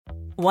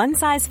One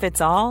size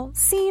fits all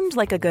seemed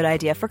like a good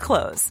idea for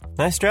clothes.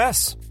 Nice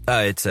dress.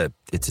 It's a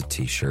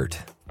t-shirt.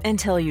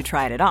 Until you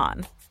tried it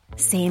on.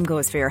 Same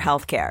goes for your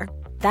healthcare.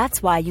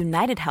 That's why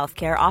United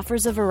Healthcare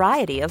offers a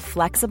variety of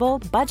flexible,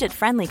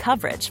 budget-friendly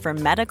coverage for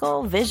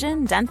medical,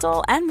 vision,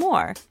 dental, and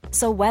more.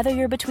 So whether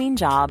you're between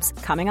jobs,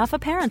 coming off a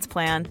parent's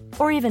plan,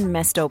 or even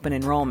missed open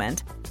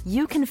enrollment,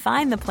 you can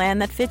find the plan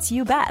that fits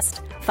you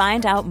best.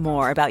 Find out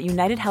more about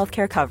United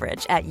Healthcare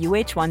coverage at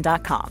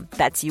uh1.com.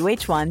 That's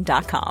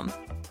uh1.com.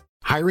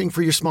 Hiring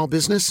for your small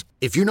business?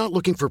 If you're not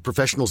looking for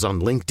professionals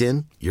on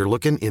LinkedIn, you're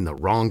looking in the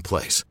wrong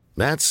place.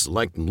 That's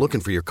like looking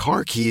for your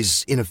car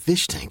keys in a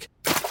fish tank.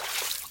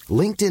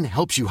 LinkedIn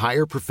helps you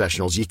hire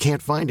professionals you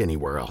can't find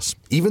anywhere else,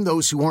 even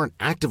those who aren't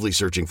actively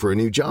searching for a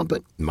new job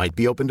but might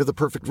be open to the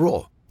perfect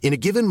role. In a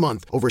given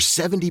month, over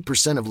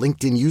 70% of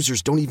LinkedIn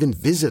users don't even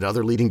visit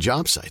other leading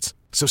job sites.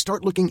 So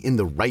start looking in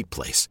the right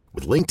place.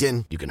 With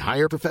LinkedIn, you can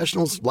hire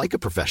professionals like a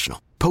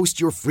professional. Post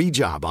your free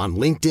job on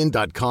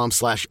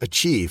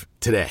linkedin.com/achieve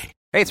today.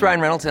 Hey, it's Ryan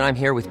Reynolds, and I'm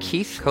here with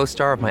Keith,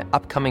 co-star of my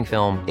upcoming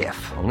film,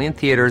 If, only in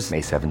theaters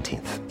May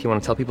 17th. Do you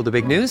want to tell people the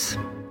big news?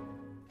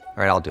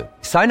 All right, I'll do it.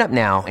 Sign up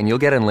now and you'll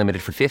get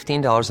unlimited for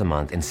 $15 a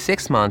month and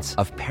 6 months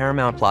of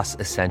Paramount Plus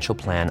Essential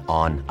Plan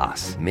on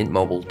us.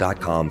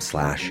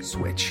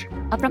 MintMobile.com/switch.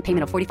 Upfront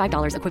payment of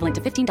 $45 equivalent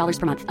to $15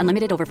 per month.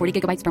 Unlimited over 40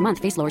 gigabytes per month.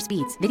 Face lower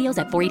speeds. Videos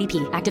at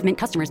 480p. Active Mint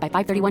customers by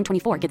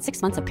 531.24 get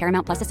 6 months of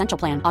Paramount Plus Essential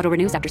Plan. Auto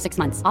renews after 6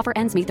 months. Offer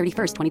ends May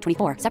 31st,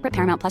 2024. Separate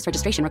Paramount Plus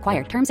registration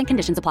required. Terms and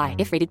conditions apply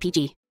if rated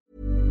PG.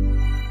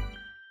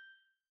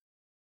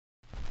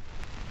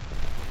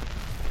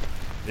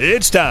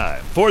 It's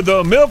time for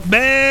the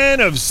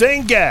Milkman of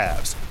St.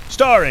 Gaff's,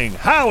 starring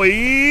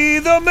Howie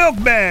the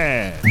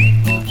Milkman.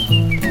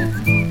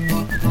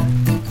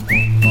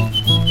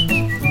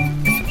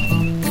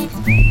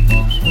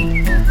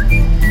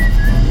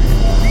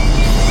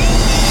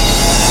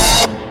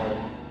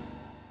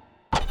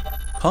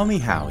 Call me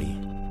Howie.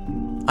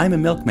 I'm a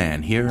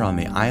milkman here on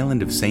the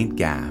island of St.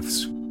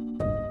 Gaff's.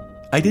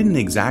 I didn't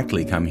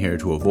exactly come here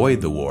to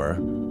avoid the war,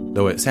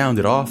 though it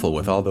sounded awful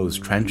with all those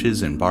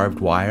trenches and barbed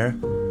wire.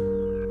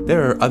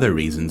 There are other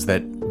reasons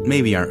that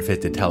maybe aren't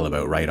fit to tell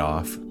about right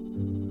off.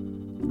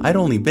 I'd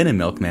only been a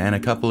milkman a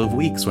couple of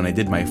weeks when I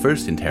did my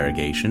first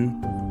interrogation.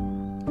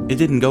 It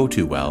didn't go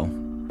too well.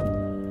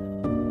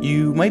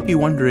 You might be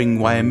wondering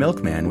why a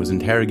milkman was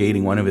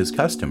interrogating one of his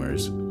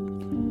customers.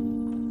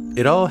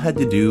 It all had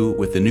to do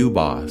with the new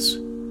boss,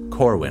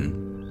 Corwin.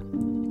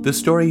 The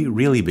story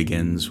really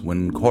begins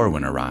when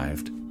Corwin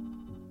arrived.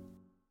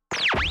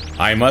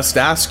 I must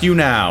ask you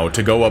now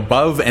to go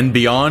above and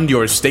beyond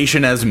your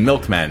station as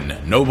milkmen,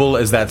 noble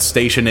as that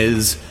station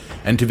is,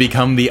 and to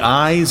become the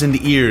eyes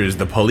and ears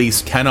the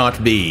police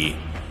cannot be.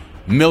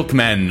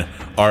 Milkmen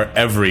are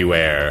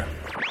everywhere.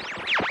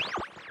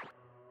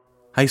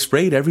 I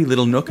sprayed every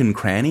little nook and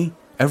cranny,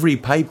 every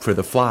pipe for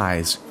the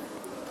flies.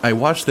 I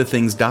watched the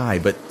things die,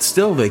 but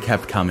still they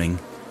kept coming.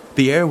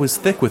 The air was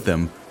thick with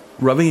them,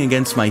 rubbing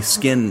against my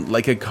skin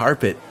like a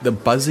carpet, the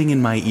buzzing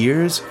in my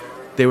ears.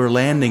 They were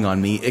landing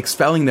on me,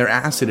 expelling their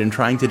acid and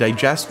trying to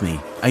digest me.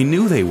 I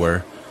knew they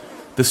were.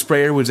 The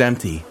sprayer was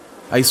empty.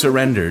 I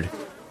surrendered.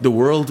 The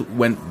world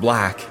went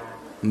black,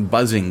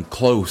 buzzing,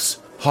 close,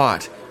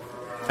 hot.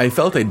 I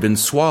felt I'd been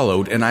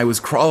swallowed, and I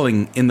was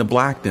crawling in the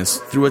blackness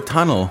through a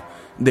tunnel.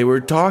 They were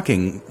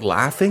talking,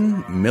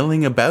 laughing,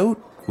 milling about,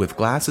 with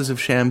glasses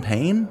of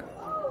champagne.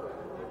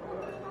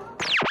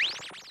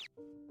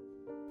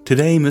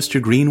 Today, Mr.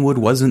 Greenwood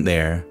wasn't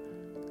there,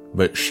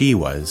 but she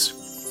was,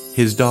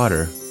 his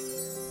daughter.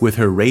 With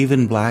her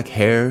raven black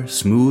hair,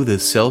 smooth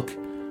as silk,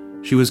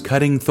 she was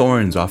cutting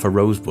thorns off a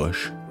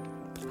rosebush.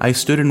 I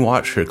stood and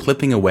watched her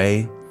clipping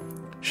away.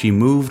 She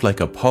moved like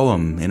a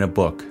poem in a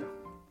book.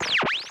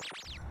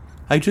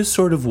 I just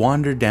sort of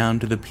wandered down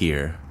to the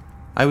pier.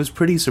 I was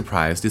pretty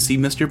surprised to see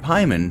Mr.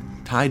 Pyman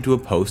tied to a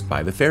post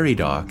by the ferry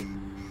dock.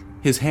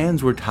 His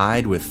hands were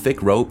tied with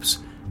thick ropes,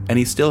 and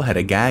he still had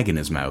a gag in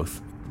his mouth.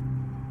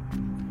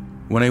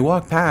 When I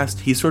walked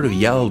past, he sort of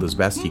yelled as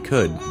best he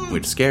could,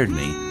 which scared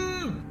me.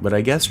 But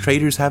I guess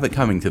traders have it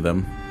coming to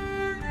them.